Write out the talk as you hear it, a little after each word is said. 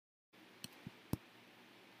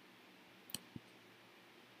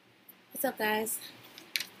What's up, guys?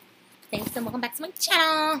 Thanks and welcome back to my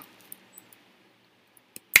channel.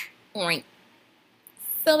 Alright.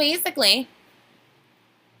 So basically,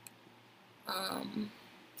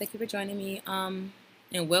 thank you for joining me. And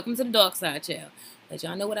welcome to the dark side, child. Let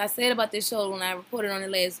y'all know what I said about this show when I reported on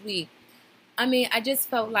it last week. I mean, I just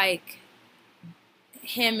felt like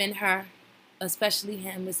him and her, especially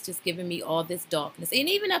him, is just giving me all this darkness. And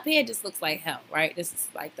even up here, it just looks like hell, right? This is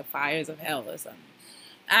like the fires of hell or something.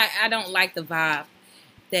 I don't like the vibe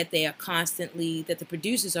that they are constantly, that the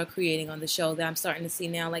producers are creating on the show that I'm starting to see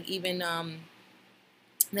now. Like even,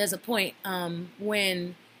 there's a point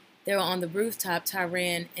when they were on the rooftop,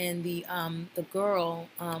 Tyran and the girl,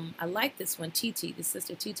 I like this one, Titi, the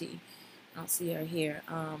sister Titi. I don't see her here.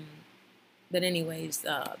 But anyways,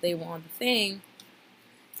 they were on the thing.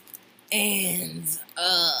 And,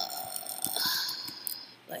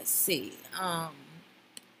 let's see,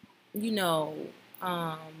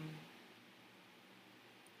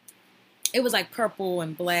 it was like purple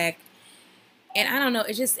and black, and I don't know,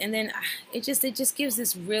 it just gives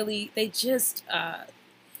this really, I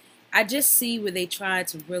just see where they tried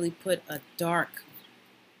to really put a dark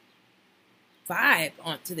vibe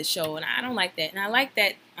onto the show, and I don't like that. And I like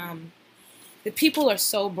that, the people are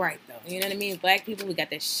so bright though, you know what I mean? Black people, we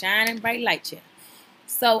got that shining bright light here.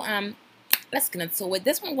 So, let's get into it.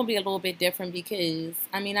 This one's gonna be a little bit different because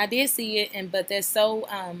I mean I did see it, but there's so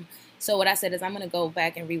what I said is I'm gonna go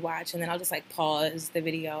back and rewatch, and then I'll just like pause the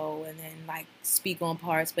video and then like speak on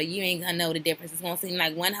parts, but you ain't gonna know the difference. It's gonna seem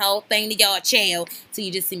like one whole thing to y'all chill, so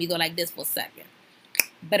you just see me go like this for a second.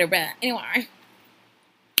 Better run. Anyway,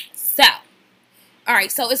 so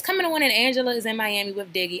alright, so it's coming on, and Angela is in Miami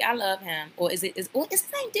with Diggy. I love him. Or is his name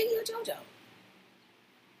Diggy or JoJo? I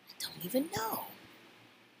don't even know.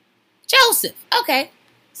 Joseph. Okay.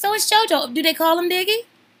 So it's JoJo. Do they call him Diggy?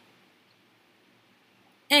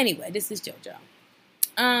 Anyway, this is JoJo.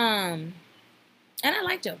 And I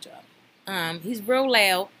like JoJo. He's real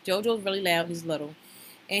loud. JoJo's really loud. He's little.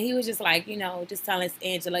 And he was just like, just telling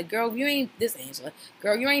Angela, girl, you ain't been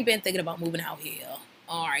thinking about moving out here.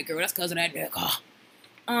 All right, girl, that's because of that nigga.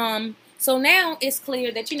 So now it's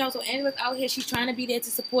clear that, so Angela's out here, she's trying to be there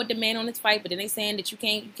to support the man on his fight, but then they saying that you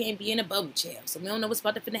can't be in a bubble chair. So we don't know what's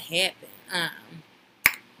about to finna happen.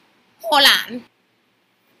 Hold on.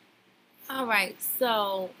 Alright,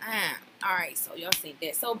 so y'all see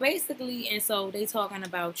that. So basically, and so they talking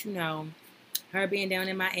about, her being down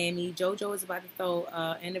in Miami. JoJo is about to throw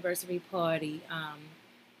anniversary party.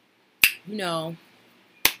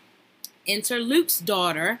 Enter Luke's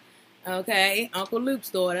daughter. Okay, Uncle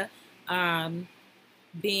Luke's daughter.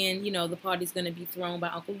 Being, the party's going to be thrown by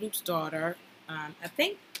Uncle Luke's daughter. I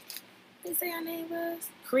think they say her name was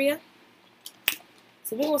Kriya.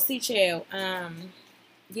 So we're going to see child.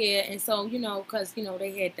 Yeah, and so, because, they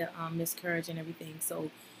had the miscarriage and everything.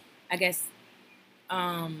 So I guess,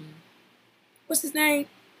 what's his name?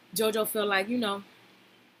 JoJo feel like, this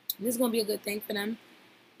is going to be a good thing for them.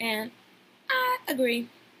 And I agree.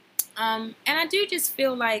 And I do just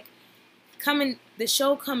feel like the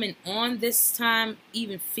show coming on this time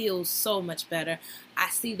even feels so much better. I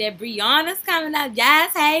see that Brianna's coming up.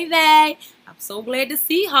 Yes, hey babe. I'm so glad to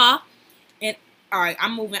see her. And all right,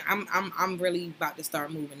 I'm moving. I'm really about to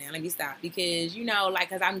start moving now. Let me stop because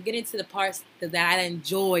because I'm getting to the parts that I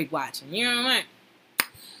enjoyed watching. You know what I mean?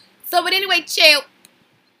 So, but anyway, chill.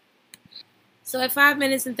 So at 5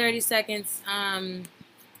 minutes and 30 seconds,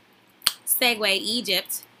 segue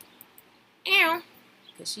Egypt. Ew.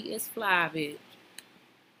 Because she is fly, bitch.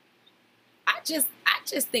 I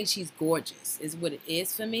just think she's gorgeous, is what it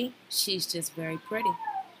is for me. She's just very pretty.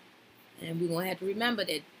 And we're going to have to remember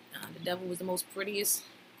that the devil was the most prettiest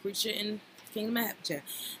creature in the Kingdom of Heaven.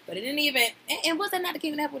 But it didn't even, and was that not the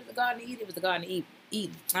Kingdom of Heaven? It was the Garden of Eden. It was the Garden of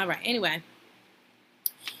Eden. All right, anyway.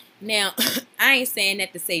 Now, I ain't saying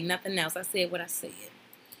that to say nothing else. I said what I said.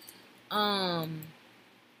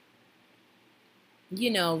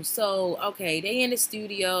 So, okay, they in the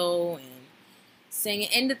studio and singing.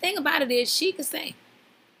 And the thing about it is she can sing.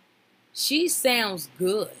 She sounds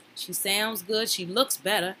good. She sounds good. She looks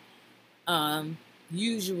better.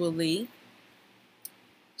 Usually.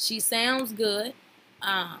 She sounds good.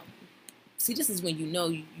 See, this is when you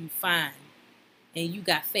fine. And you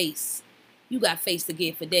got face. You got face to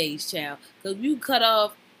get for days, child. Because you cut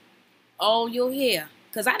off all your hair.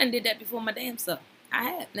 Because I done did that before my damn self. I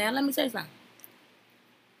have. Now, let me tell you something.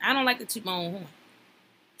 I don't like to toot my own horn.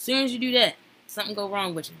 As soon as you do that, something go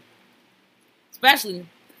wrong with you. Especially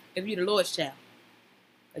if you're the Lord's child.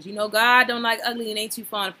 Because God don't like ugly and ain't too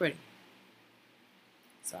fond of pretty.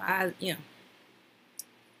 So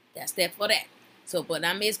that's that for that. So, but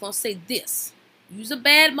I'm just going to say this. You's a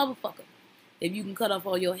bad motherfucker. if you can cut off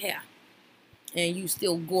all your hair and you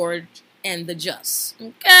still gorge and the just.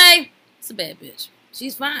 Okay? It's a bad bitch.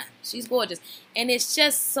 She's fine. She's gorgeous. And it's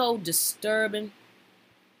just so disturbing.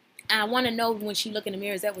 I want to know when she look in the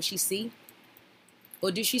mirror, is that what she see? Or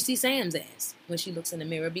does she see Sam's ass when she looks in the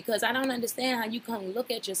mirror? Because I don't understand how you come look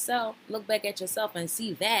at yourself, look back at yourself and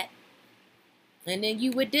see that. And then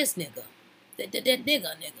you with this nigga. That nigga.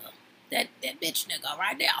 That bitch nigga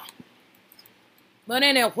right there. But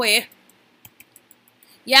anyway.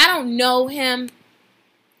 Yeah, I don't know him.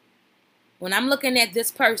 When I'm looking at this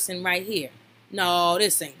person right here. No,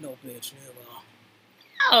 this ain't no bitch nigga.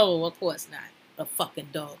 No, of course not. A fucking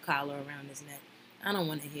dog collar around his neck. I don't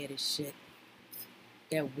want to hear this shit.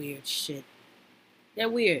 That weird shit. They're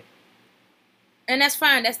weird. And that's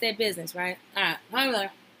fine. That's their business, right? Alright, hang on.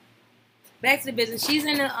 Back to the business. She's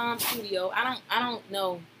in the studio. I don't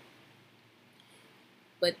know.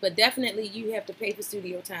 But definitely you have to pay for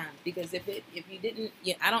studio time. Because if you didn't,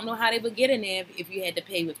 I don't know how they would get in there if you had to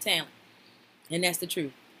pay with talent. And that's the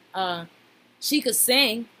truth. She could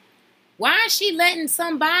sing. Why is she letting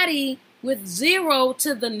somebody with 0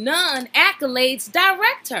 to the none accolades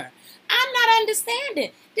direct her? I'm not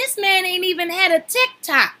understanding. This man ain't even had a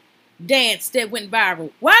TikTok dance that went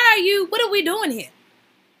viral. What are we doing here?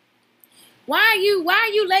 Why are you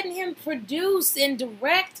letting him produce and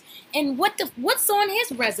direct? And what's on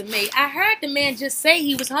his resume? I heard the man just say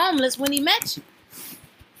he was homeless when he met you.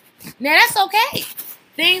 Now that's okay.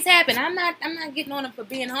 Things happen. I'm not getting on him for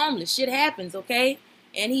being homeless. Shit happens, okay?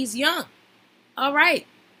 And he's young. All right.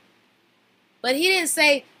 But he didn't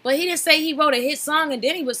say he wrote a hit song and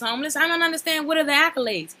then he was homeless. I don't understand, what are the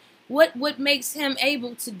accolades? What makes him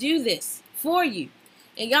able to do this for you?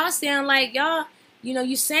 And y'all sound like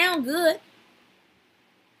you sound good.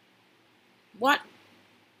 What?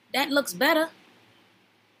 That looks better.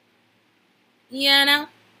 That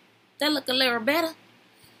look a little better.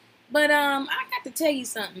 But I got to tell you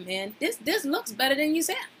something, man. This looks better than you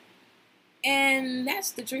sound. And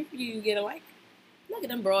that's the truth. You get a like. Look at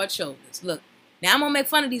them broad shoulders. Look. Now, I'm going to make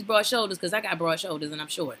fun of these broad shoulders because I got broad shoulders and I'm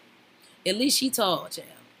short. At least she tall, child.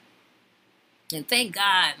 And thank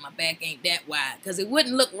God my back ain't that wide because it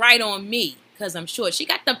wouldn't look right on me because I'm short. She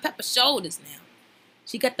got them pepper shoulders now.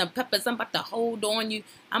 She got them peppers. I'm about to hold on you.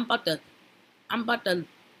 You about to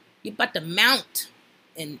mount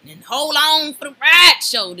and hold on for the right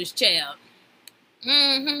shoulders, child.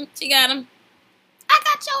 She got them. I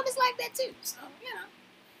got shoulders like that too. So,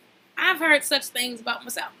 I've heard such things about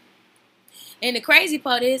myself. And the crazy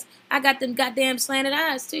part is, I got them goddamn slanted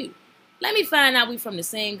eyes, too. Let me find out we from the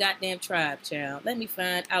same goddamn tribe, child. Let me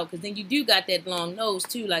find out, because then you do got that long nose,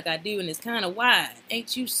 too, like I do, and it's kind of wide.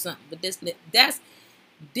 Ain't you something? But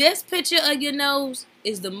this picture of your nose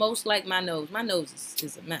is the most like my nose. My nose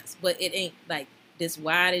is a mess, but it ain't like this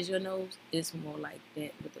wide as your nose. It's more like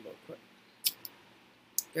that with the little crook.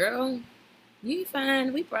 Girl, you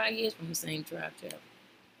fine. We probably is from the same tribe, child.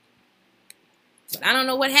 But I don't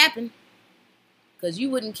know what happened. Because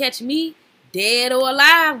you wouldn't catch me dead or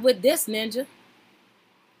alive with this ninja.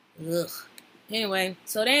 Ugh. Anyway,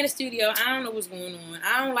 so they're in the studio. I don't know what's going on.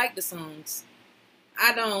 I don't like the songs.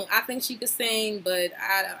 I don't. I think she could sing, but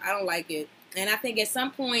I don't like it. And I think at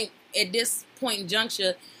some point, at this point in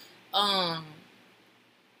juncture,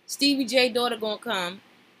 Stevie J daughter gonna come.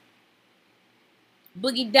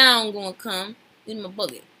 Boogie Down gonna come. In my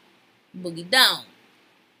boogie. Boogie Down.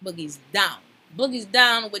 Boogie's down. Boogie's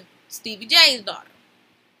down with Stevie J's daughter.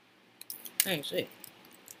 Ain't shit.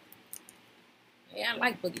 Yeah, I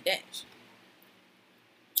like Boogie Dash.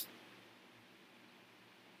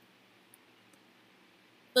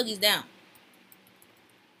 Boogie's down.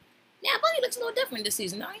 Now, Boogie looks a little different this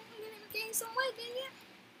season. No, you gained some weight, didn't you?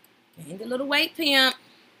 Gained a little weight, pimp.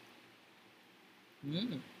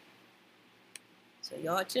 So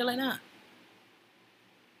y'all chilling up.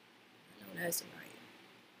 I know that's right.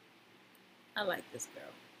 I like this girl.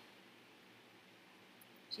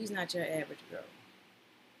 She's not your average girl.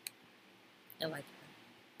 I like her.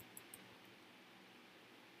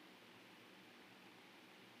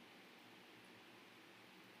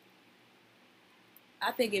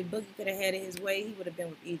 I think if Boogie could have had it his way, he would have been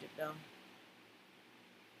with Egypt, though.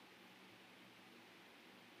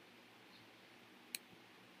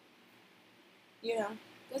 Yeah,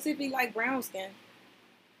 because if he like brown skin,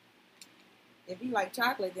 if he like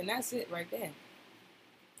chocolate, then that's it right there.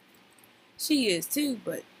 She is too,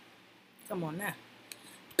 but come on now.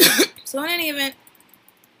 So in any event,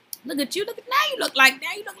 look at you. Now you look like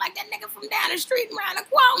that nigga from down the street and around the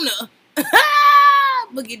corner.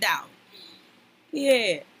 Boogie Down.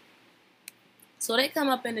 Yeah. So they come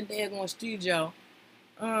up in the daggone studio.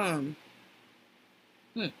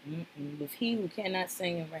 With he who cannot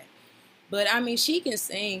sing and rap. But I mean, she can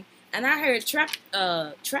sing. And I heard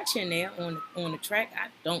Tretch in there on the track. I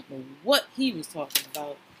don't know what he was talking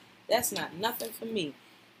about. That's not nothing for me.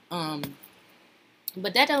 Um,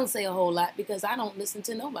 but that doesn't say a whole lot because I don't listen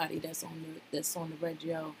to nobody that's on the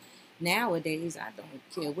radio nowadays. I don't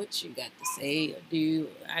care what you got to say or do.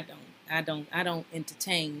 I don't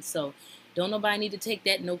entertain. So don't nobody need to take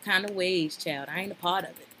that no kind of ways, child. I ain't a part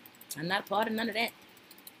of it. I'm not a part of none of that.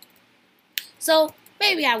 So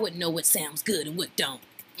maybe I wouldn't know what sounds good and what don't.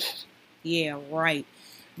 Yeah, right.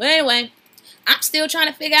 But anyway, I'm still trying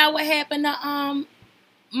to figure out what happened to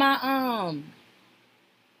my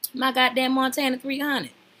my goddamn Montana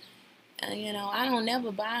 300. I don't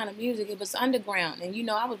never buy the music. It was underground, and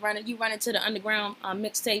I was running. You run into the underground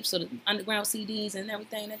mixtapes or the underground CDs and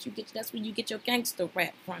everything that you get. That's where you get your gangster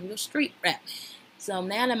rap from, your street rap. So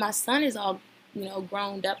now that my son is all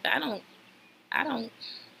grown up, I don't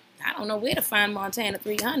know where to find Montana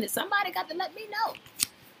 300. Somebody got to let me know.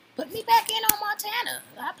 Put me back in on Montana.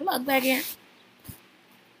 I plug back in.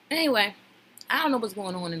 Anyway, I don't know what's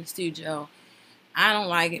going on in the studio. I don't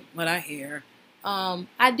like it, but I hear.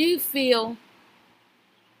 I do feel.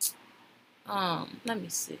 Let me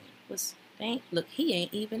see. Look, he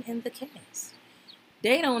ain't even in the cast.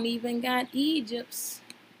 They don't even got Egypt's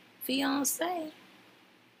fiance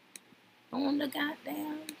on the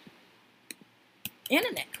goddamn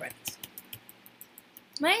internet credits.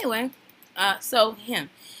 But anyway, so him.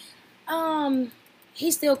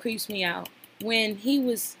 He still creeps me out. When he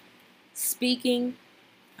was speaking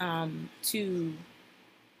to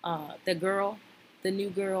the new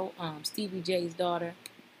girl, Stevie J's daughter.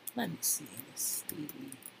 Let me see this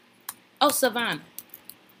Stevie. Oh, Savannah.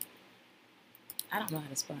 I don't know how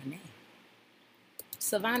to spell her name.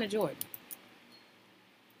 Savannah Jordan.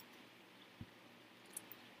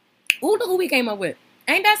 Ooh, look who we came up with.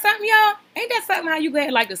 Ain't that something, y'all? Ain't that something how you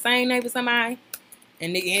get like the same name with somebody?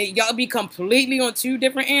 And y'all be completely on two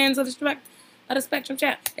different ends of the spectrum,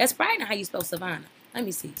 chat. That's probably not how you spell Savannah. Let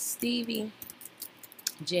me see. Stevie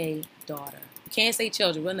J daughter. Can't say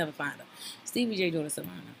children. We'll never find her. Stevie J daughter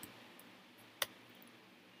Savannah.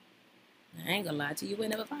 I ain't gonna lie to you. We'll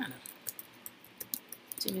never find her.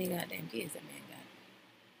 Too many goddamn kids that man got.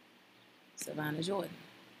 Savannah Jordan.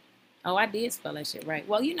 Oh, I did spell that shit right.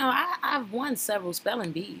 Well, I've won several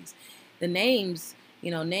spelling bees. The names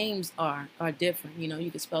are different. You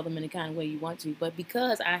can spell them any kind of way you want to. But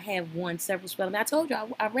because I have won several spelling, I told you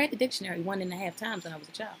I read the dictionary 1.5 times when I was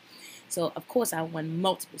a child. So, of course, I won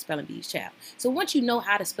multiple spelling bees, child. So once you know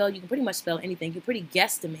how to spell, you can pretty much spell anything. You pretty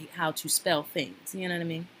guesstimate how to spell things. You know what I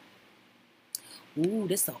mean? Ooh,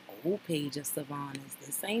 this is an old page of Savannah's.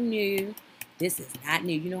 This ain't new. This is not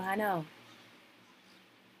new. You know how I know?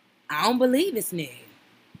 I don't believe it's new.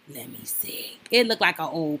 Let me see. It looked like an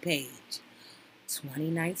old page.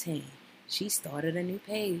 2019. She started a new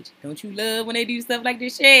page. Don't you love when they do stuff like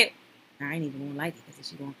this shit? I ain't even gonna like it because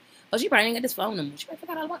she going. Oh, she probably ain't got this phone no more. She probably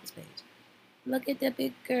forgot all about this page. Look at the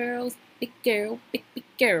big girls. Big girl. Big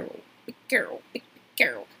girl. Big girl. Big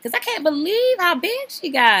girl. Because I can't believe how big she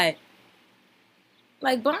got.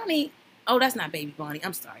 Like Bonnie. Oh, that's not baby Bonnie.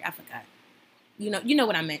 I'm sorry. I forgot. You know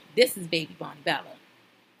what I meant. This is baby Bonnie Bella.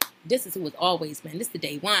 This is who it's always been. This is the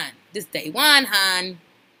day one. This day one, hon.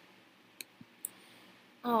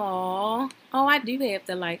 Oh, I do have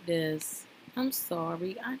to like this. I'm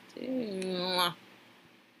sorry. I do.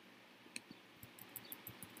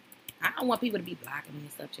 I don't want people to be blocking me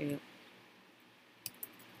and stuff, too.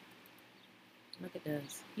 Look at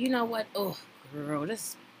this. You know what? Oh, girl,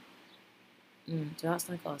 this.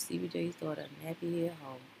 Jocelyn called Stevie J's daughter nappy hair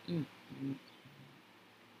home.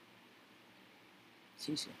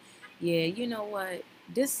 She should. Yeah, you know what?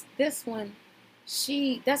 This one,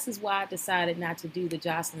 this is why I decided not to do the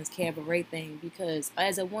Jocelyn's cabaret thing, because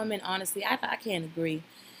as a woman, honestly, I can't agree.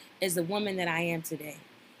 As the woman that I am today,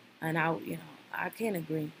 and I can't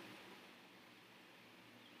agree.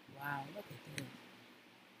 Wow, look at this.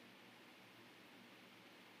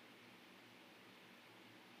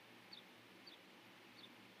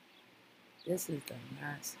 This is the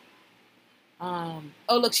mess. Oh,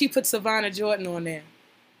 look, she put Savannah Jordan on there.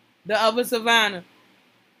 The other Savannah.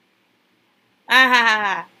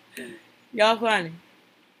 Ah, y'all funny.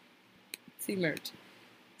 See merch.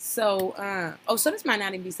 So, so this might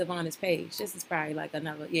not even be Savannah's page. This is probably like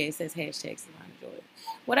another, it says hashtag Savannah Jordan.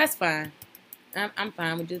 Well, that's fine. I'm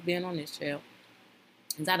fine with just being on this trail.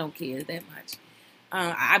 Because I don't care that much.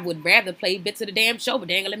 I would rather play bits of the damn show, but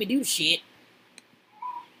they ain't gonna let me do shit.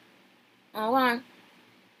 Oh,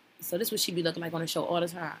 So this is what she be looking like on the show all the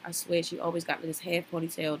time. I swear she always got this half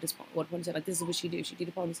ponytail, this or ponytail. Like this is what she do. She did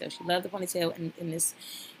the ponytail. She loved the ponytail and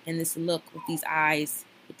this look with these eyes,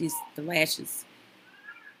 with the lashes.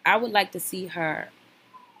 I would like to see her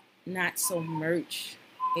not so merch.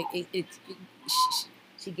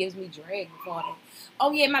 She gives me drag before that.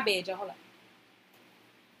 Oh yeah, my bad, y'all. Hold up.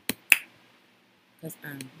 Cause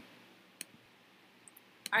alright,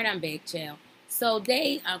 I'm back, child. So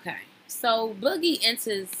So Boogie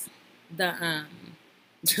enters the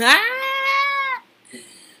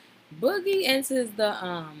Boogie enters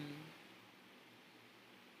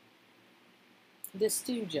the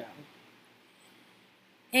studio.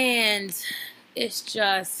 And it's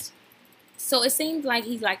just so it seems like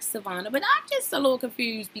he likes Savannah, but I'm just a little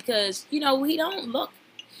confused because, he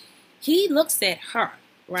looks at her,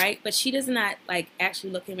 right? But she does not like actually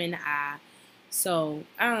look him in the eye. So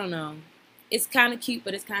I don't know. It's kind of cute,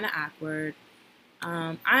 but it's kind of awkward.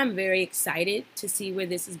 I'm very excited to see where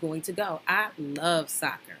this is going to go. I love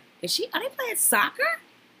soccer. Are they playing soccer?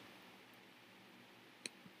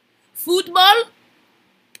 Football?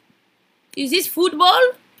 Is this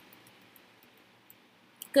football?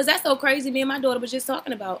 Because that's so crazy. Me and my daughter was just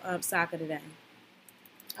talking about soccer today.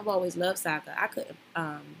 I've always loved soccer. I couldn't,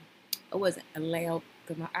 I wasn't allowed,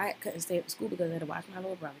 because I couldn't stay at school because I had to watch my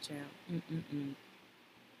little brother, child.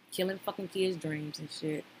 Killing fucking kids' dreams and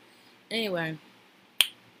shit. Anyway.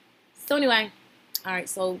 Alright,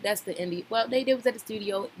 so that's the indie. Well, they was at the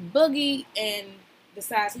studio. Boogie and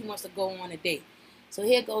decides he wants to go on a date. So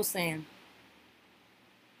here goes Sam.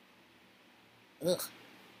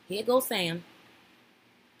 Here goes Sam.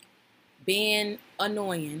 Being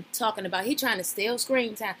annoying. Talking about he trying to steal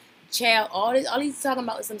screen time. Child, all he's talking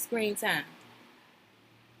about is some screen time.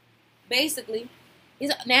 Basically,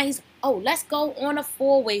 let's go on a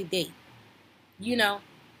 4-way date.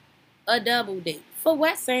 A double date. For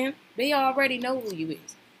what, Sam? They already know who you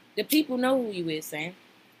is. The people know who you is, Sam.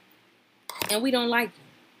 And we don't like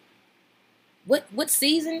you. What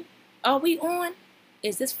season are we on?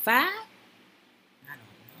 Is this 5? I don't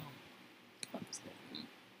know.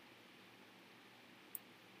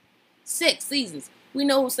 6 seasons. We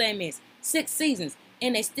know who Sam is. 6 seasons.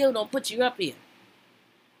 And they still don't put you up here.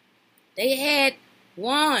 They had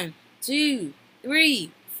 1, 2,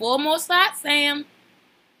 3, 4 more slots, Sam.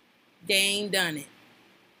 They ain't done it.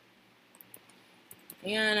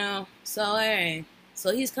 So hey.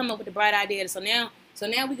 So he's come up with the bright idea. So now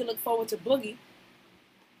we can look forward to Boogie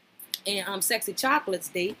and Sexy Chocolate's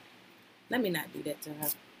date. Let me not do that to her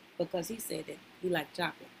because he said that he liked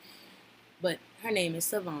chocolate. But her name is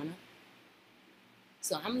Savannah.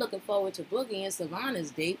 So I'm looking forward to Boogie and Savannah's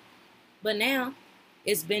date. But now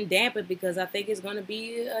it's been dampened because I think it's going to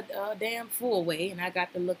be a damn 4-way, and I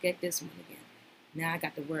got to look at this one again. Now I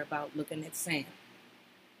got to worry about looking at Sam.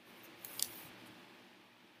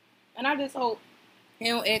 And I just hope he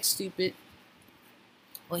don't act stupid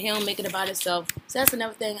or he don't make it about himself. So that's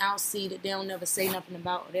another thing I'll see that they don't never say nothing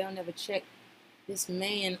about, or they don't never check this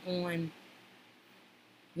man on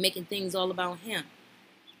making things all about him.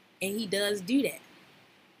 And he does do that.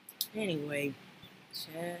 Anyway,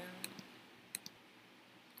 child.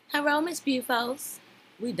 Hello, Miss Beaufos.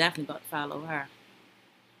 We definitely about to follow her.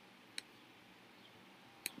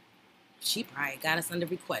 She probably got us under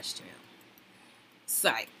request, child.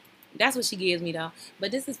 Psych. That's what she gives me though.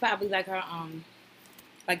 But this is probably like her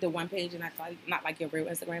like the one page, and not like your real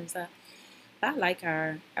Instagram stuff. But I like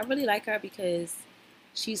her. I really like her because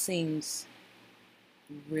she seems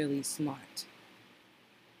really smart.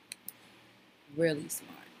 Really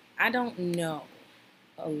smart. I don't know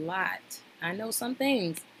a lot. I know some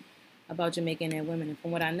things about Jamaican and women, and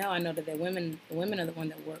from what I know that the women are the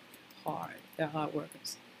ones that work hard. They're hard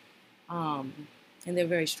workers, and they're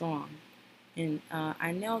very strong. And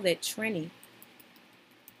I know that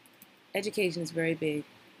education is very big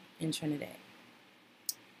in Trinidad.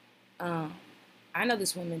 I know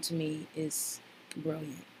this woman, to me, is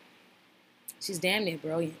brilliant. She's damn near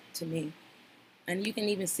brilliant to me. And you can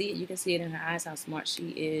even see it. You can see it in her eyes how smart she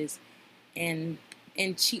is. And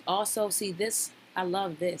she also, see this, I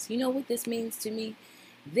love this. You know what this means to me?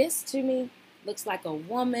 This, to me, looks like a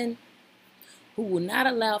woman who will not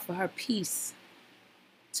allow for her peace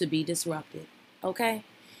to be disrupted. Okay?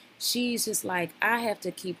 She's just like, I have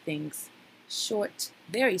to keep things short,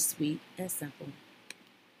 very sweet, and simple.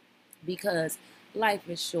 Because life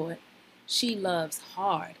is short. She loves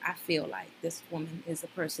hard. I feel like this woman is a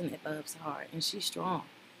person that loves hard, and she's strong.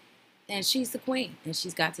 And she's the queen, and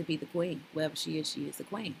she's got to be the queen. Wherever she is the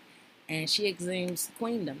queen. And she exudes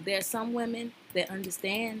queendom. There are some women that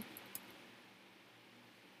understand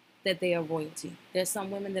that they are royalty. There's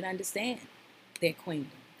some women that understand their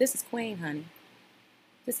queendom. This is Queen, honey.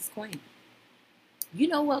 This is Queen. You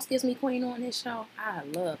know who else gives me Queen on this show? I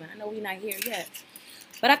love, and I know we're not here yet,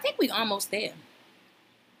 but I think we almost there.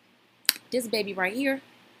 This baby right here,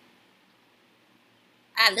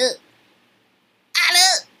 I love. I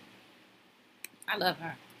love. I love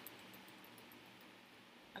her.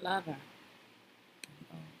 I love her.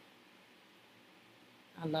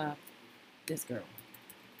 I love this girl.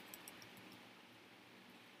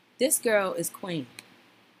 This girl is Queen.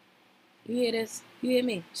 You hear this? You hear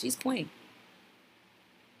me? She's Queen.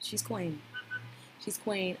 She's Queen. She's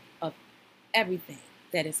Queen of everything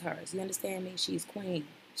that is hers. You understand me? She's Queen.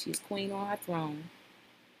 She's Queen on her throne.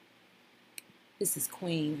 This is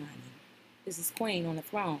Queen, honey. This is Queen on the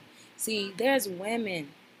throne. See, there's women.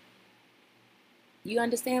 You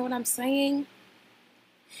understand what I'm saying?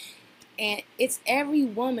 And it's every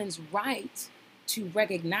woman's right to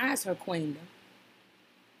recognize her queendom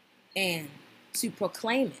and to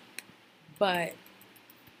proclaim it. But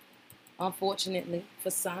unfortunately for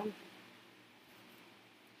some,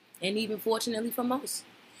 and even fortunately for most,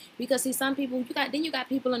 because see, some people, you got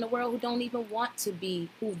people in the world who don't even want to be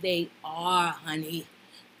who they are, honey.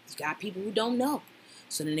 You got people who don't know.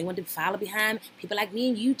 So then they want to follow behind people like me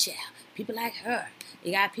and you, child. People like her.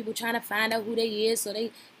 You got people trying to find out who they is, so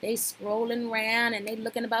they scrolling around and they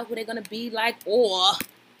looking about who they're gonna be like, or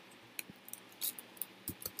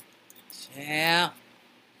child.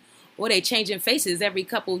 Or they changing faces every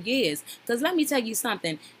couple years. Because let me tell you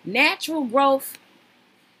something. Natural growth,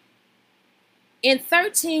 in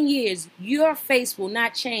 13 years, your face will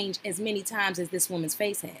not change as many times as this woman's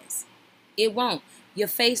face has. It won't. Your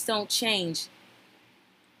face don't change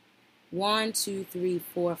 1, 2, 3,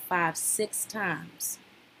 4, 5, 6 times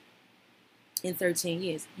in 13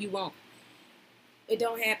 years. You won't. It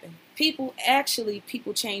don't happen. People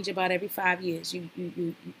change about every 5 years.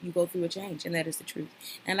 You go through a change, and that is the truth.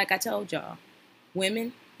 And like I told y'all,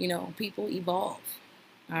 women, people evolve.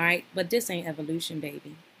 All right? But this ain't evolution,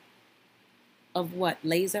 baby. Of what?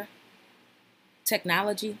 Laser?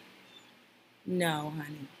 Technology? No,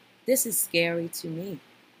 honey. This is scary to me.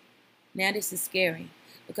 Now this is scary.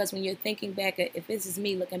 Because when you're thinking back, if this is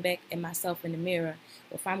me looking back at myself in the mirror,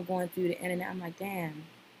 if I'm going through the internet, I'm like, damn,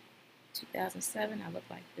 2007, I look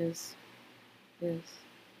like this. What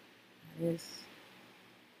is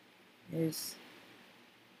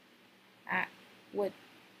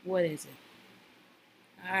it?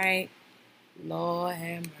 All right. Lord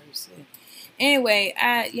have mercy. Anyway,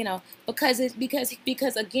 because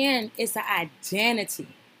again, it's an identity.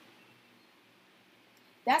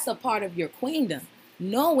 That's a part of your queendom,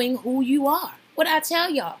 knowing who you are. What I tell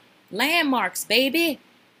y'all, landmarks, baby.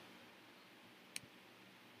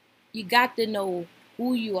 You got to know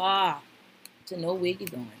who you are to know where you're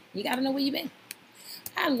going. You got to know where you've been.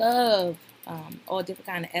 I love all different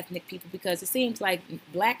kind of ethnic people because it seems like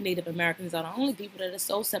Black Native Americans are the only people that are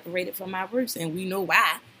so separated from our roots, and we know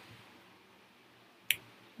why.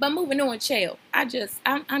 But moving on, chill. I'm just.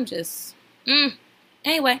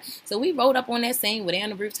 Anyway, so we rode up on that scene with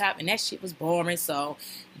on the rooftop, and that shit was boring. So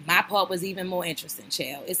my part was even more interesting,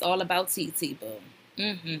 child. It's all about TT, boo.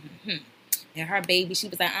 And her baby, she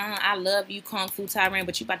was like, I love you, Kung Fu Tyran,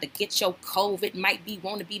 but you about to get your COVID,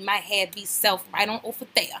 want to be my heavy self right on over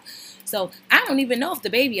there. So I don't even know if the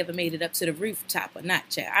baby ever made it up to the rooftop or not,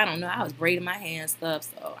 child. I don't know. I was braiding my hair and stuff,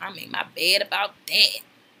 so I made my bed about that.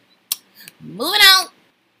 Moving on.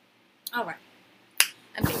 All right.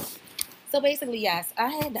 So basically, yes,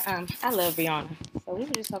 I love Rihanna. So we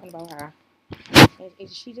were just talking about her. And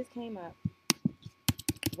she just came up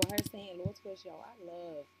with her saying, Lord Twist, y'all, I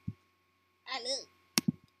love. I love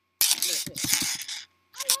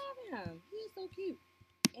him. He's so cute.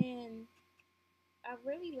 And I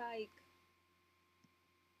really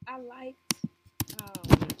I liked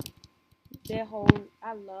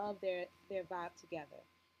I love their vibe together.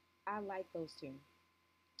 I like those two.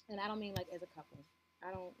 And I don't mean like as a couple.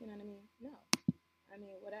 I don't, you know what I mean? No. I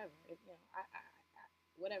mean, whatever.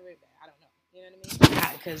 Whatever. I don't know. You know what I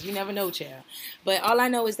mean? Because you never know, child. But all I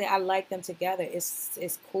know is that I like them together.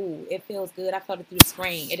 It's cool. It feels good. I felt it through the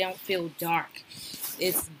screen. It don't feel dark.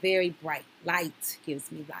 It's very bright. Light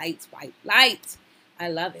gives me white light. I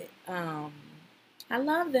love it. I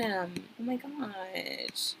love them. Oh my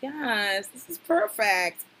gosh. Yes, this is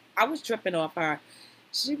perfect. I was tripping off her.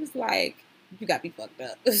 She was like, you got me fucked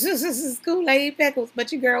up. This is Kool-Aid Pickles.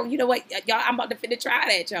 But you girl, you know what? Y'all, I'm about to finna try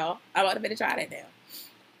that, y'all. I'm about to finna try that now.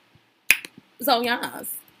 So,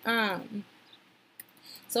 yes.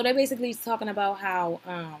 So they're basically talking about how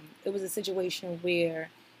it was a situation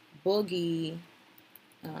where Boogie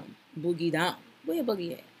down. Where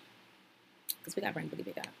Boogie at? because we got to bring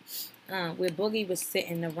Boogie back up. Where Boogie was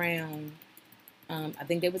sitting around, I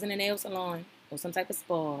think they was in a nail salon or some type of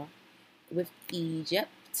spa with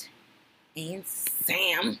Egypt and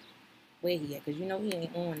Sam. Where he at? Because you know he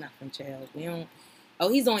ain't on nothing, child. We don't. Oh,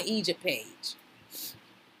 he's on Egypt page.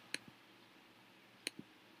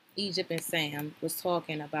 Egypt and Sam was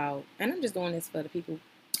talking about, and I'm just doing this for the people,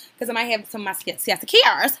 because I might have some of my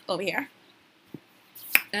siastikiars over here.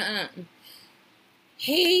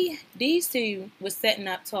 These two was setting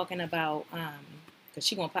up talking about, because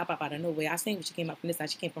she gonna pop up out of nowhere. I seen when she came up from this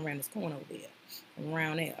side. She came from around this corner over there. From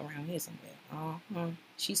around here somewhere.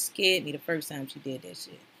 She scared me the first time she did that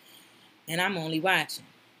shit. And I'm only watching.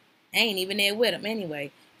 I ain't even there with them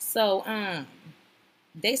anyway. So,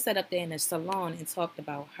 they sat up there in the salon and talked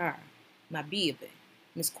about her, my baby,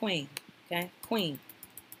 Miss Queen. Okay, Queen.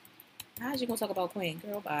 How's you gonna talk about Queen,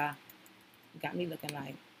 girl? Bye. You got me looking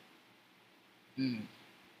like.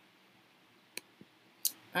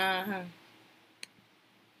 I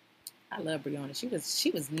love Brianna. She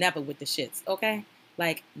was never with the shits. Okay,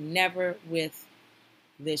 like never with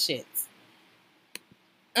the shits.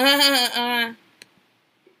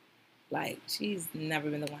 Like, she's never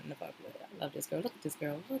been the one to fuck with. I love this girl. Look at this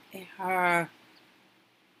girl. Look at her.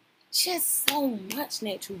 Just so much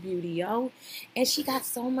natural beauty, yo. And she got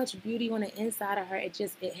so much beauty on the inside of her. It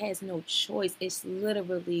has no choice. It's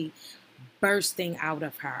literally bursting out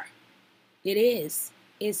of her. It is.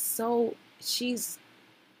 It's so, she is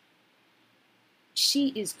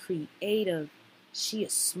creative. She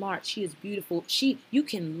is smart. She is beautiful. You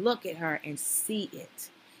can look at her and see it.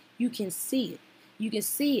 You can see it. You can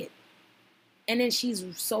see it. And then she's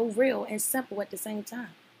so real and simple at the same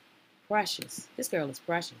time. Precious. This girl is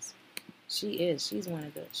precious. She is. She's one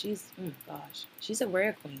of the, gosh. She's a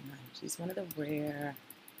rare queen, honey. She's one of the rare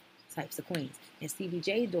types of queens. And Stevie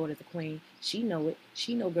J's daughter's a queen. She know it.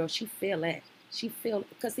 She know, girl, she feel that. She feel,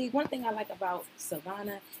 because see, one thing I like about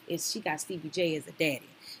Savannah is she got Stevie J as a daddy.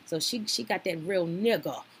 So she got that real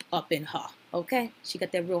nigga up in her, okay? She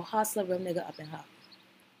got that real hustler, real nigga up in her.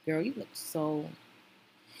 Girl, you look so,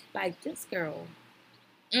 like this girl,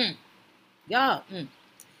 y'all,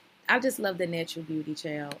 I just love the natural beauty,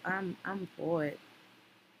 child. I'm for it.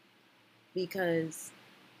 Because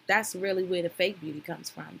that's really where the fake beauty comes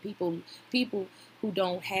from. People who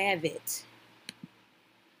don't have it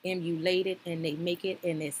emulate it, and they make it,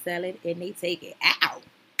 and they sell it, and they take it out.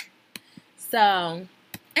 So,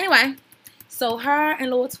 anyway, so her and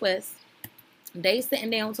Lil Twist, they sitting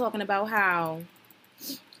down talking about how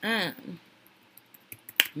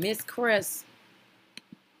Miss Chris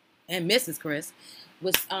and Mrs. Chris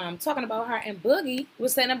was talking about her, and Boogie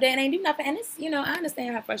was sitting up there and ain't do nothing. And it's, I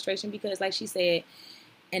understand her frustration because, like she said,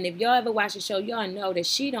 and if y'all ever watch the show, y'all know that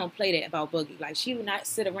she don't play that about Boogie. Like, she would not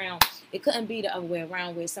sit around. It couldn't be the other way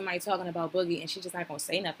around where somebody talking about Boogie and she just not going to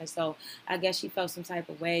say nothing. So I guess she felt some type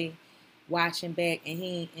of way watching back, and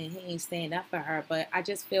he ain't stand up for her. But I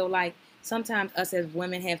just feel like sometimes us as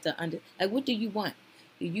women have to like, what do you want?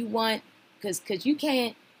 Do you want, because you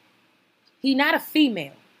can't, he not a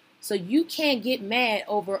female. So you can't get mad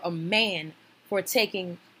over a man for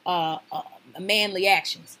taking manly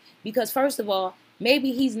actions. Because first of all,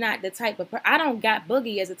 maybe he's not the type of I don't got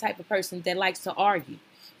Boogie as a type of person that likes to argue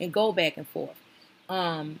and go back and forth.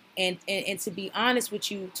 And to be honest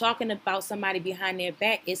with you, talking about somebody behind their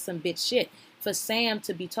back is some bitch shit. For Sam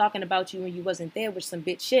to be talking about you when you wasn't there was some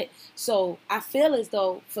bitch shit. So I feel as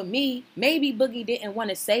though, for me, maybe Boogie didn't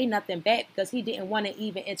want to say nothing back because he didn't want to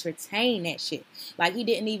even entertain that shit. Like, he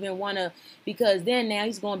didn't even want to, because then now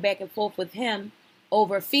he's going back and forth with him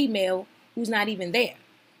over a female who's not even there.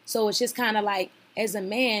 So it's just kind of like, as a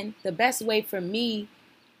man, the best way for me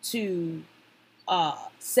to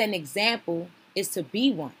set an example is to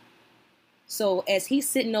be one. So as he's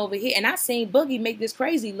sitting over here, and I seen Boogie make this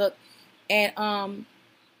crazy look at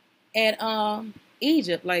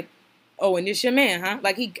Egypt, like, oh, and this your man, huh?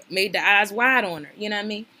 Like, he made the eyes wide on her, you know what I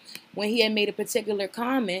mean? When he had made a particular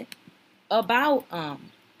comment about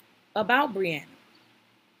Brianna,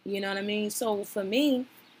 you know what I mean? So for me,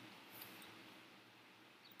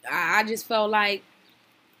 I just felt like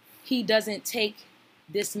he doesn't take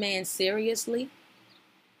this man seriously.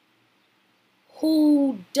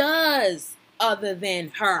 Who does other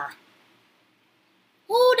than her?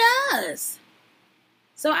 Who does?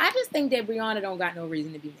 So I just think that Brianna don't got no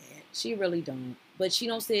reason to be mad. She really don't. But she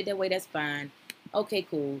don't say it that way. That's fine. Okay,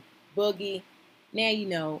 cool. Boogie, now you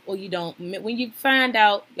know, or you don't. When you find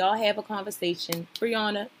out, y'all have a conversation.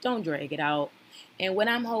 Brianna, don't drag it out. And what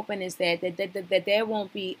I'm hoping is that there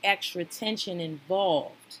won't be extra tension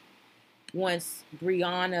involved once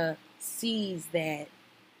Brianna sees that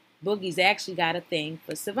Boogie's actually got a thing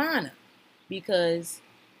for Savannah. because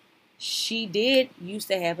she did used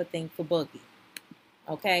to have a thing for Boogie.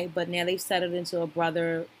 Okay, but now they've settled into a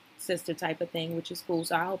brother sister type of thing, which is cool.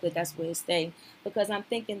 So I hope that that's where it stays, because I'm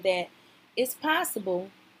thinking that it's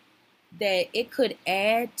possible that it could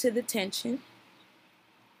add to the tension.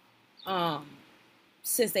 Um,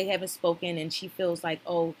 since they haven't spoken and she feels like,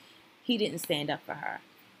 oh, he didn't stand up for her.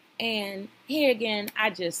 And here again, I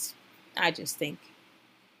just think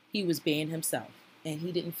he was being himself and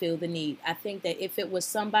he didn't feel the need. I think that if it was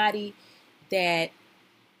somebody that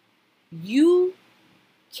you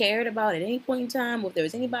cared about at any point in time, or if there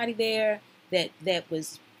was anybody there that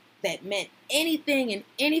meant anything in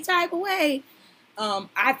any type of way,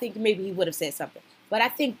 I think maybe he would have said something. But I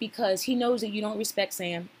think because he knows that you don't respect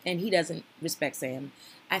Sam and he doesn't respect Sam,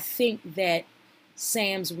 I think that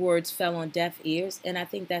Sam's words fell on deaf ears, and I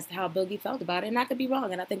think that's how Boogie felt about it. And I could be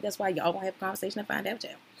wrong, and I think that's why y'all gonna have a conversation and find out,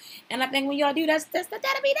 y'all. And I think when y'all do, that'll be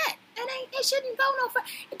that. And it shouldn't go no further.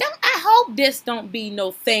 I hope this don't be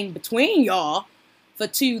no thing between y'all for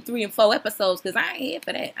 2, 3, and 4 episodes, because I ain't here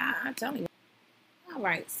for that. I'm telling you. All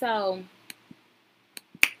right, so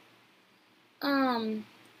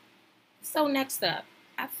so next up,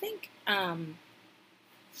 I think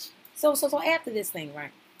so after this thing,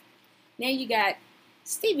 right? Now you got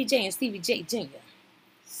Stevie J and Stevie J Jr.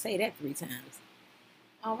 Say that 3 times.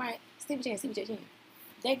 All right, Stevie J and Stevie J Jr.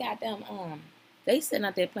 They got them they sitting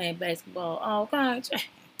out there playing basketball all kinds.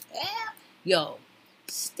 Yeah. Yo,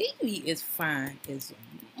 Stevie is fine as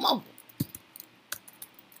mobile.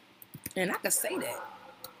 And I can say that.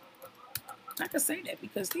 I can say that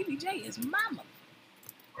because Stevie J is mama.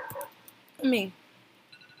 I mean,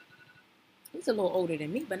 he's a little older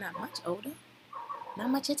than me, but not much older. Not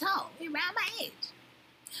much at all. He's around my age.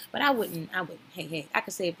 But I wouldn't. Hey, I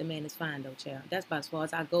could say if the man is fine, though, child. That's about as far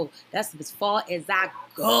as I go. That's as far as I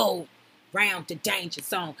go round the danger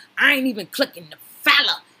zone. I ain't even clicking the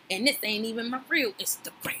fella. And this ain't even my real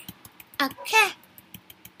Instagram. Okay.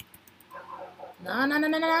 No. I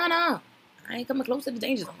ain't coming close to the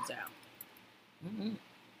danger zone, child.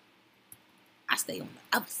 I stay on the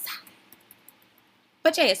other side.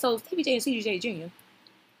 But yeah, so Stevie J and CJ Jr.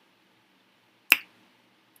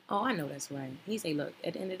 Oh, I know that's right. He say, look,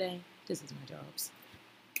 at the end of the day, this is my jobs.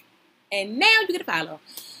 And now you get a follow.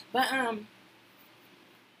 But,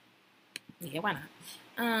 yeah, why not?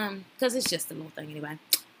 Because it's just a little thing anyway.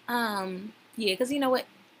 Yeah, because you know what?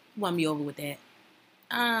 Won me over with that.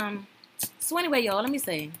 So anyway, y'all, let me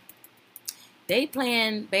say. They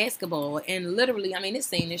playing basketball, and literally, I mean, this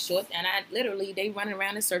scene is short, and they running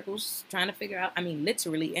around in circles trying to figure out, I mean,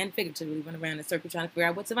 literally and figuratively running around in circles trying to figure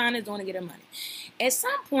out what Savannah is doing to get her money. At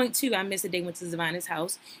some point, too, I missed that they went to Savannah's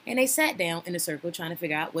house, and they sat down in a circle trying to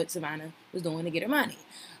figure out what Savannah was doing to get her money.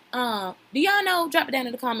 Do y'all know? Drop it down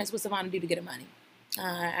in the comments what Savannah do to get her money.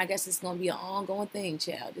 I guess it's going to be an ongoing thing,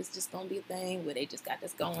 child. It's just going to be a thing where they just got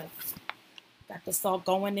this going. Got this all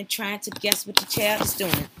going and trying to guess what the child is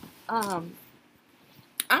doing.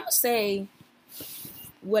 I'm going to say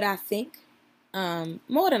what I think.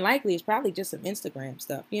 More than likely, it's probably just some Instagram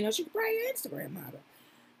stuff. You know, she could probably be an Instagram model.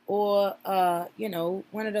 Or, you know,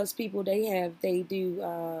 one of those people they do,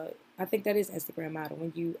 I think that is Instagram model.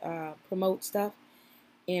 When you promote stuff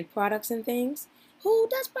and products and things.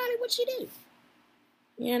 That's probably what she do.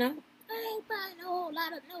 You know? I ain't probably no whole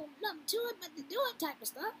lot of, nothing to it, but to do it type of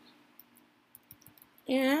stuff.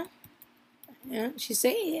 Yeah. Yeah, she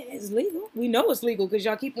said it's legal. We know it's legal because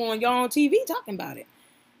y'all keep y'all on TV talking about it.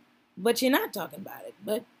 But you're not talking about it.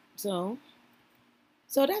 But so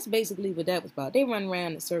that's basically what that was about. They run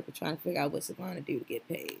around in a circle trying to figure out what Savannah do to get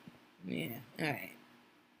paid. Yeah, all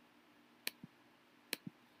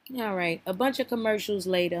right. A bunch of commercials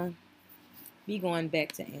later. We going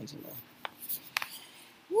back to Angela.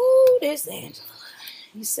 Woo, this Angela.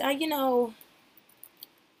 You say, you know,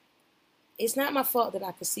 it's not my fault that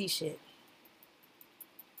I could see shit.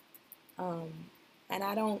 And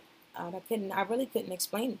I really couldn't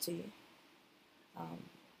explain it to you.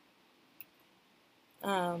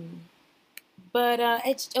 But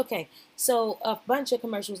it's okay. So a bunch of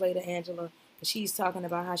commercials later, Angela, she's talking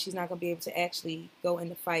about how she's not going to be able to actually go in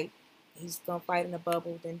the fight. He's going to fight in a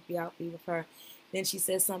bubble, then be with her. Then she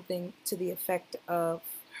says something to the effect of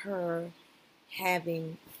her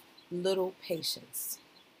having little patience.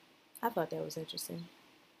 I thought that was interesting.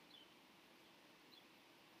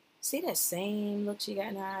 See that same look she got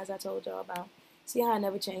in her eyes I told y'all about? See how it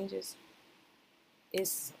never changes?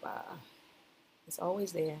 It's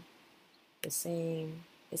always there. The same.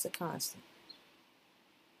 It's a constant.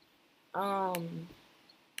 And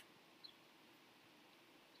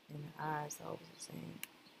the eyes are always the same.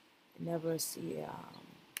 I never see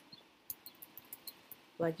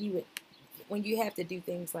like you would when you have to do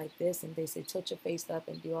things like this and they say tilt your face up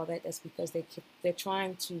and do all that, that's because they're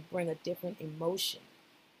trying to bring a different emotion.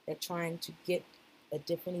 They're trying to get a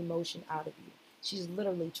different emotion out of you. She's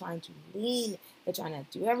literally trying to lean. They're trying to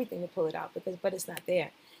do everything to pull it out but it's not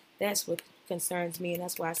there. That's what concerns me, and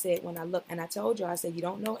that's why I said when I look, and I told you, I said you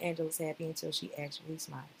don't know Angela's happy until she actually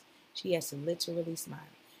smiles. She has to literally smile.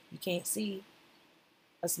 You can't see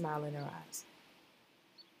a smile in her eyes.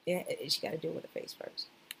 She got to do it with her face first.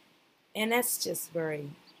 And that's just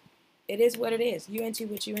it is what it is. You into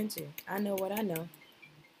what you into. I know what I know.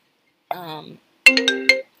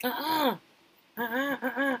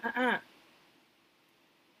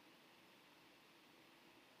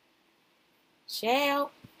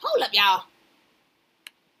 Shell. Hold up, y'all.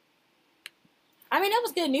 I mean, that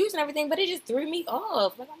was good news and everything, but it just threw me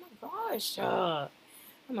off. Like, oh my gosh.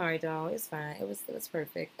 I'm alright, though. It's fine. It was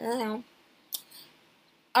perfect. All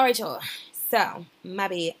right, y'all. So, my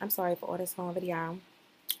bad. I'm sorry for all this long video.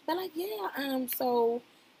 But like, yeah, so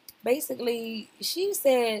basically she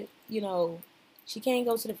said, she can't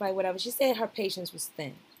go to the fight, whatever. She said her patience was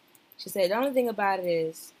thin. She said the only thing about it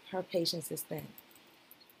is her patience is thin.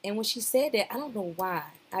 And when she said that, I don't know why.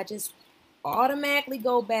 I just automatically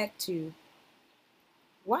go back to,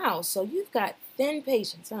 wow, so you've got thin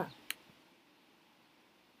patience, huh?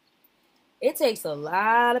 It takes a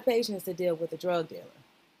lot of patience to deal with a drug dealer.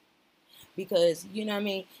 Because, you know what I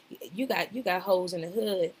mean, you got hoes in the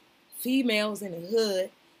hood, females in the hood,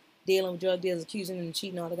 dealing with drug dealers, accusing them of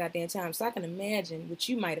cheating all the goddamn time. So I can imagine what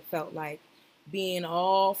you might have felt like being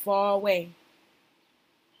all far away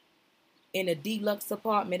in a deluxe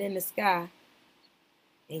apartment in the sky,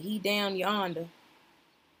 and he down yonder.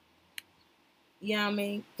 You know what I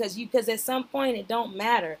mean? Because at some point it don't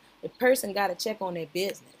matter. The person got to check on their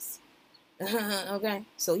business. Okay,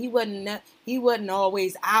 so he wasn't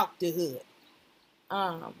always out the hood.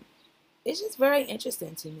 It's just very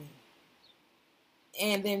interesting to me.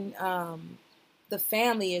 And then the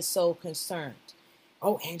family is so concerned.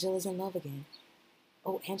 Oh, Angela's in love again.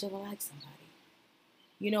 Oh, Angela likes somebody.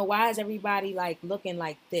 Why is everybody like looking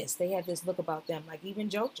like this? They have this look about them, like even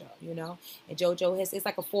JoJo, and JoJo it's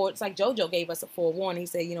like JoJo gave us a forewarning. He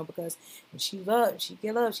said, because when she loves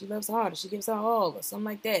hard, she gives her all, or something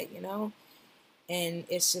like that, and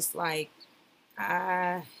it's just like,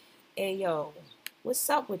 hey yo, what's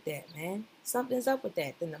up with that, man? Something's up with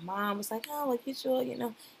that. Then the mom was like, oh, like you sure,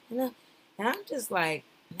 and I'm just like,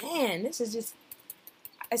 man, this is just,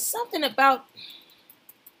 it's something about.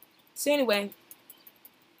 So anyway,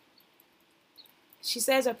 she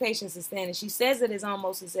says her patience is thin, and she says it is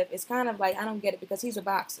almost as if it's kind of like, I don't get it because he's a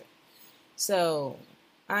boxer. So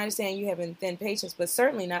I understand you having thin patience, but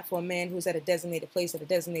certainly not for a man who's at a designated place at a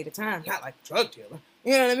designated time. Not like a drug dealer.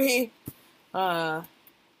 You know what I mean?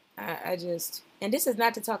 I just, and this is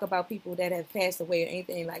not to talk about people that have passed away or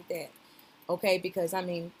anything like that. Okay, because I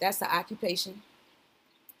mean that's the occupation.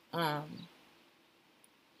 I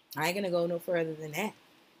ain't gonna go no further than that.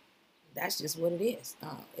 That's just what it is.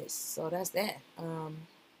 So that's that. And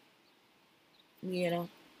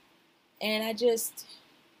I just,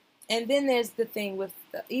 and then there's the thing with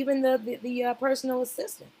even the personal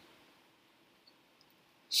assistant.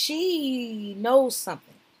 She knows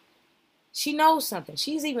something. She knows something.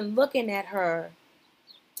 She's even looking at her.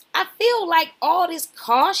 I feel like all this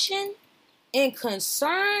caution and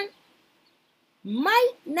concern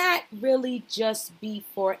might not really just be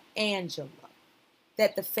for Angela,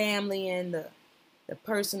 that the family and the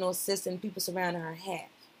personal assistant, people surrounding her have.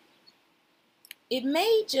 It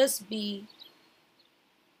may just be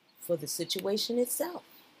for the situation itself.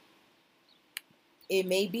 It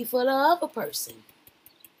may be for the other person.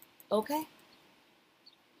 Okay?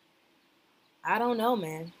 I don't know,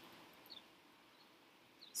 man.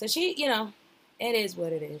 So she, it is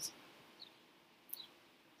what it is.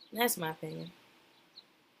 That's my opinion.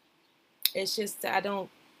 It's just, yeah.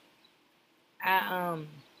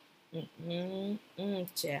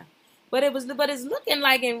 But it's looking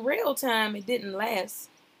like in real time it didn't last,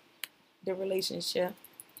 the relationship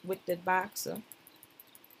with the boxer,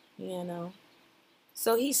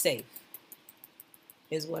 So he's safe,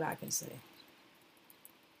 is what I can say.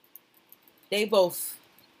 They both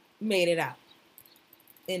made it out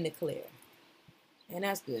in the clear. And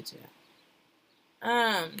that's good,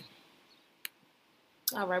 y'all.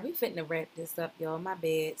 All right, we fitting to wrap this up, y'all. My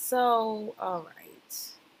bad. So, all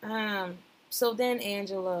right. So then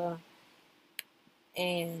Angela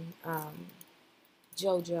and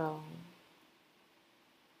JoJo.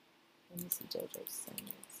 Let me see JoJo's saying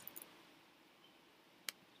this.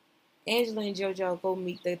 Angela and JoJo go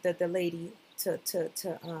meet the lady to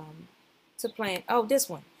plan. Oh, this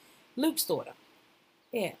one, Luke's daughter.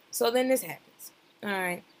 Yeah. So then this happens. All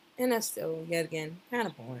right. And that's still, yet again, kind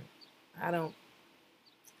of boring. I don't.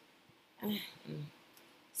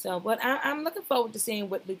 So, but I'm looking forward to seeing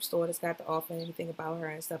what Luke's daughter's got to offer and anything about her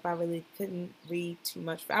and stuff. I really couldn't read too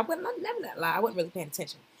much. I wouldn't, never that lie. I wasn't really paying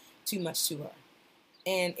attention too much to her.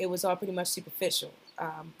 And it was all pretty much superficial,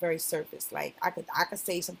 very surface. Like I could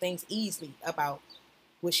say some things easily about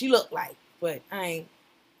what she looked like, but I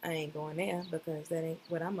ain't going there because that ain't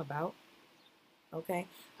what I'm about. Okay,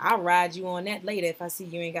 I'll ride you on that later if I see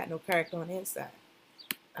you ain't got no character on the inside.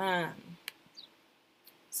 Um.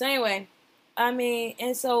 So anyway, I mean,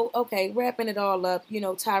 and so okay, wrapping it all up,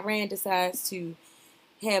 Tyran decides to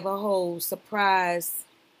have a whole surprise.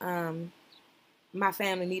 Um, my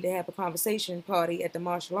family need to have a conversation party at the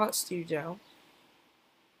martial arts studio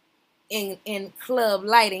in club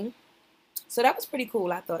lighting. So that was pretty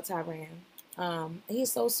cool. I thought Tyran.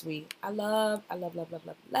 He's so sweet. I love, love, love, love,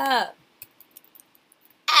 love.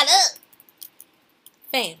 I love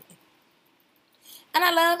family. And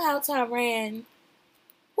I love how Tyran,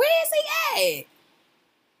 where is he at?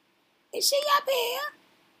 Is she up here?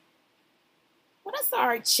 Well, that's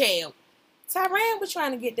sorry, chill. Tyran was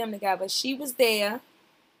trying to get them together. She was there.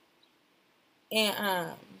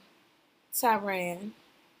 And Tyran.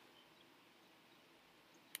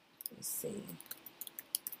 Let's see.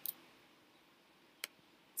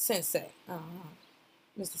 Sensei.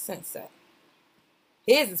 Mr. Sensei.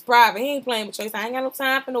 His is private. He ain't playing with choice. I ain't got no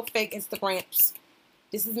time for no fake Instagrams.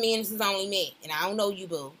 This is me and this is only me. And I don't know you,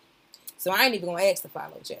 boo. So I ain't even gonna ask to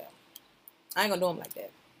follow jail. I ain't gonna do him like that.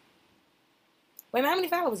 Wait, how many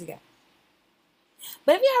followers he got?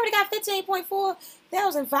 But if you already got 15.4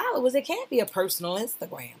 thousand followers, it can't be a personal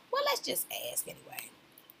Instagram. Well, let's just ask anyway.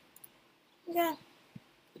 Okay.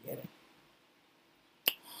 Forget it.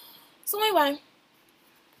 So anyway,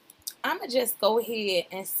 I'm going to just go ahead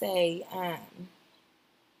and say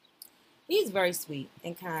he's very sweet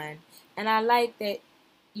and kind. And I like that,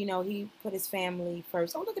 he put his family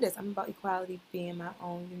first. Oh, look at this. I'm about equality, being my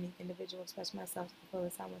own unique individual, express myself to the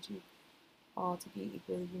fullest. I want you all to be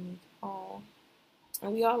equally unique. All.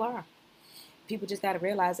 And we all are. People just got to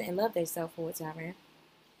realize it and love themselves for what's happening.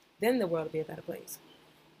 Then the world will be a better place.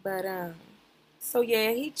 But, so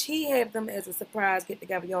yeah, he had them as a surprise get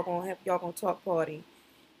together. Y'all gonna talk party.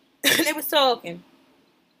 They was talking.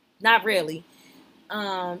 Not really.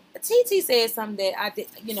 TT said something that I did,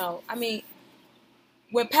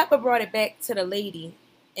 when Pepper brought it back to the lady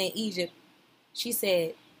in Egypt, she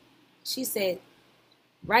said,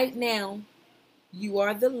 right now, you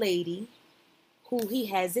are the lady who he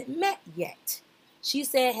hasn't met yet. She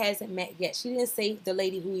said hasn't met yet. She didn't say the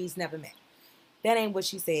lady who he's never met. That ain't what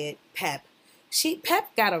she said, Pep.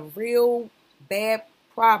 Pep got a real bad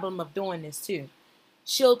problem of doing this too.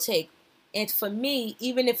 She'll take, and for me,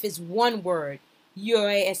 even if it's one word, your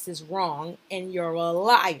ass is wrong and you're a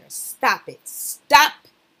liar. Stop it. Stop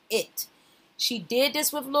it. She did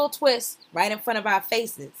this with Lil Twist right in front of our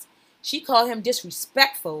faces. She called him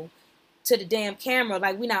disrespectful to the damn camera,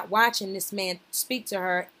 like we're not watching this man speak to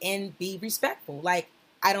her and be respectful. Like,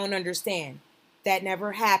 I don't understand. That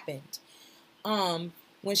never happened.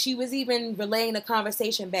 When she was even relaying the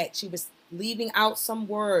conversation back, she was leaving out some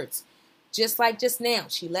words. Just like just now,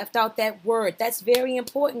 she left out that word. That's very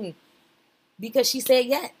important because she said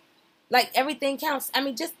yet. Like, everything counts. I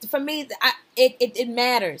mean, just for me, it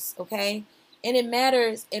matters, okay? And it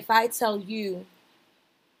matters if I tell you,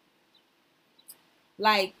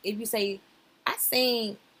 like, if you say, I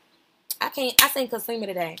sang Kasima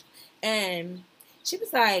today. And she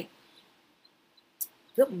was like,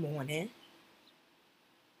 good morning.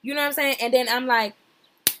 You know what I'm saying? And then I'm like,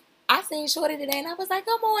 I seen Shorty today. And I was like,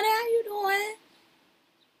 good morning, how you doing?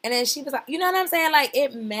 And then she was like, you know what I'm saying? Like,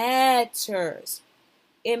 it matters.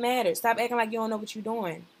 It matters. Stop acting like you don't know what you're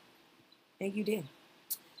doing. And you did.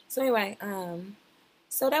 So anyway,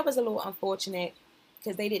 so that was a little unfortunate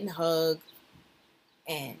because they didn't hug.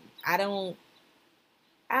 And I don't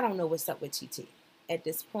know what's up with TT. At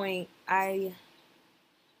this point, I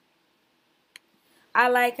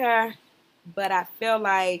like her, but I feel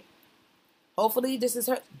like hopefully this is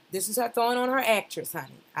her throwing on her actress, honey.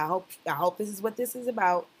 I hope this is what this is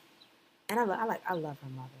about. And I love her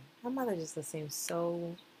mother. Her mother just seems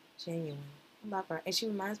so genuine. I love her. And she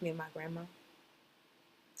reminds me of my grandma.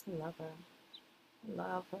 I love her. I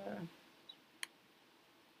love her.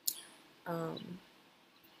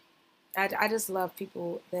 I just love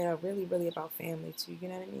people that are really, really about family too. You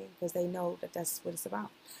know what I mean? Because they know that that's what it's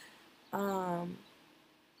about.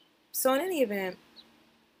 So in any event,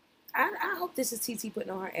 I hope this is TT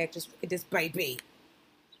putting on her actress. Look at this baby.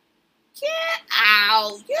 Get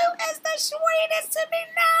out. You is the sweetest to be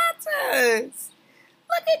nutters.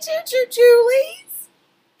 Look at you, Julies.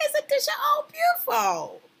 Isn't this your old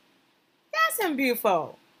beautiful? That's him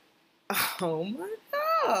beautiful. Oh my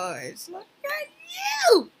gosh. Look at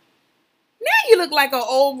you. Now you look like an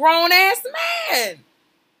old grown ass man.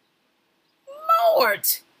 Lord.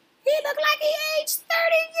 He looked like he aged 30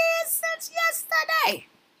 years since yesterday.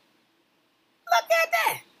 Look at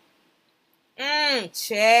that.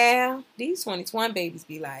 Child. These 2021 babies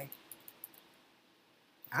be like,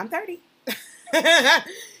 I'm 30.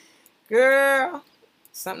 Girl,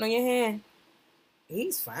 something on your hand.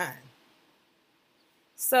 He's fine.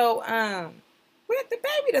 So, the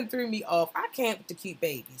baby done threw me off. I can't with the cute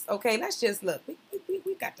babies. Okay, let's just look. We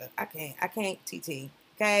got to, I can't, TT.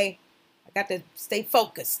 Okay? I got to stay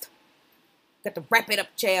focused. Got to wrap it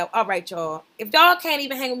up, child. All right, y'all. If y'all can't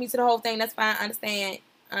even hang with me to the whole thing, that's fine. I understand.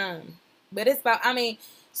 But it's about,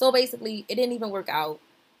 so basically, it didn't even work out.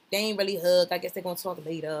 They ain't really hugged. I guess they're going to talk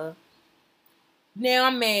later. Now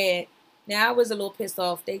I'm mad. Now I was a little pissed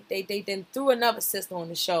off. They then threw another sister on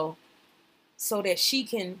the show so that she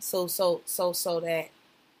can, so that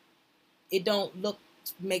it don't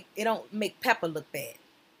make Pepper look bad.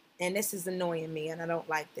 And this is annoying me, and I don't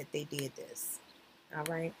like that they did this. All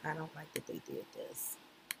right? I don't like that they did this.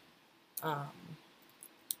 I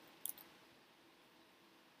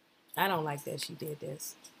don't like that she did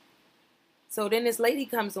this. So then this lady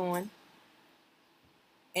comes on,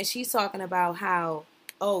 and she's talking about how,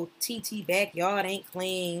 TT backyard ain't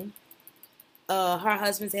clean. Her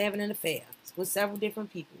husband's having an affair with several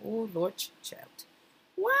different people. Oh, Lord, child.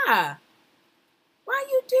 Why? Why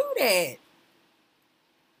you do that?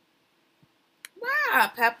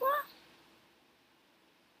 Why, Pepper?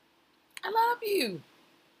 I love you.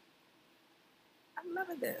 I'm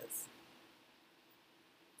loving this.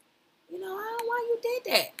 I don't know why you did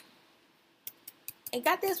that. And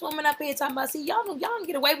got this woman up here talking about, see, y'all don't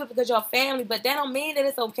get away with it because y'all family, but that don't mean that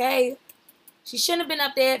it's okay. She shouldn't have been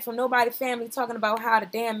up there from nobody's family talking about how the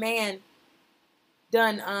damn man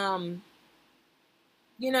done,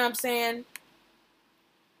 you know what I'm saying?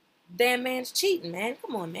 Damn man's cheating, man.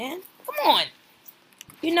 Come on, man. Come on.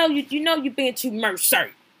 You know you're being too mercy.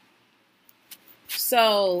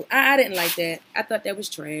 So I didn't like that. I thought that was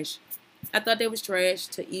trash. I thought that was trash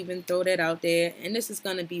to even throw that out there. And this is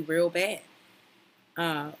gonna be real bad.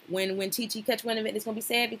 When TT catch wind of it, it's gonna be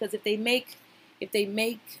sad because if they make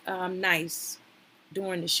nice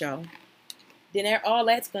during the show, then all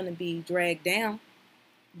that's gonna be dragged down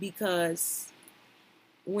because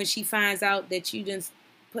when she finds out that you just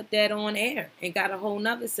put that on air and got a whole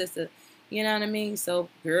nother sister, you know what I mean? So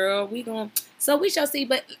girl, we shall see.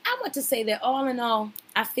 But I want to say that all in all,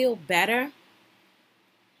 I feel better.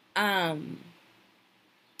 Peppa,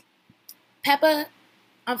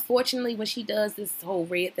 unfortunately, when she does this whole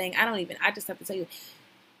red thing, I just have to tell you,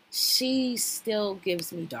 she still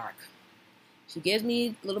gives me dark. She gives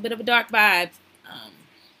me a little bit of a dark vibe.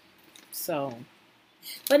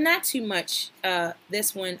 But not too much.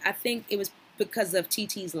 This one, I think it was because of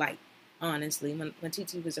TT's light, honestly. When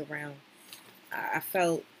TT was around, I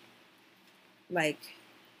felt like,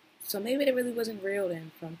 so maybe it really wasn't real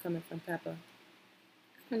then coming from Peppa. I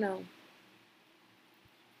don't know.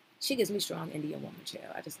 She gives me strong Indian woman,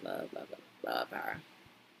 child. I just love her.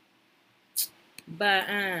 But,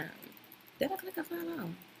 did I click a follow?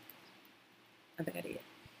 I think I did.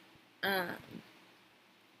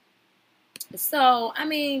 So,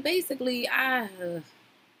 basically, I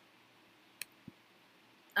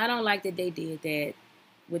don't like that they did that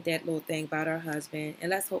with that little thing about her husband. And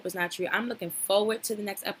let's hope it's not true. I'm looking forward to the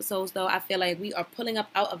next episodes, though. I feel like we are pulling up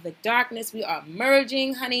out of the darkness. We are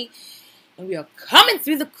merging, honey. And we are coming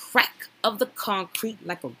through the crack of the concrete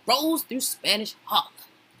like a rose through Spanish Harlem.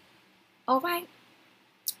 All right?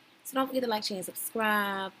 So don't forget to like, share, and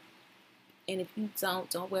subscribe. And if you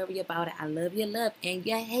don't worry about it. I love your love and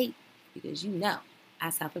your hate because I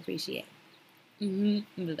self-appreciate. Bye.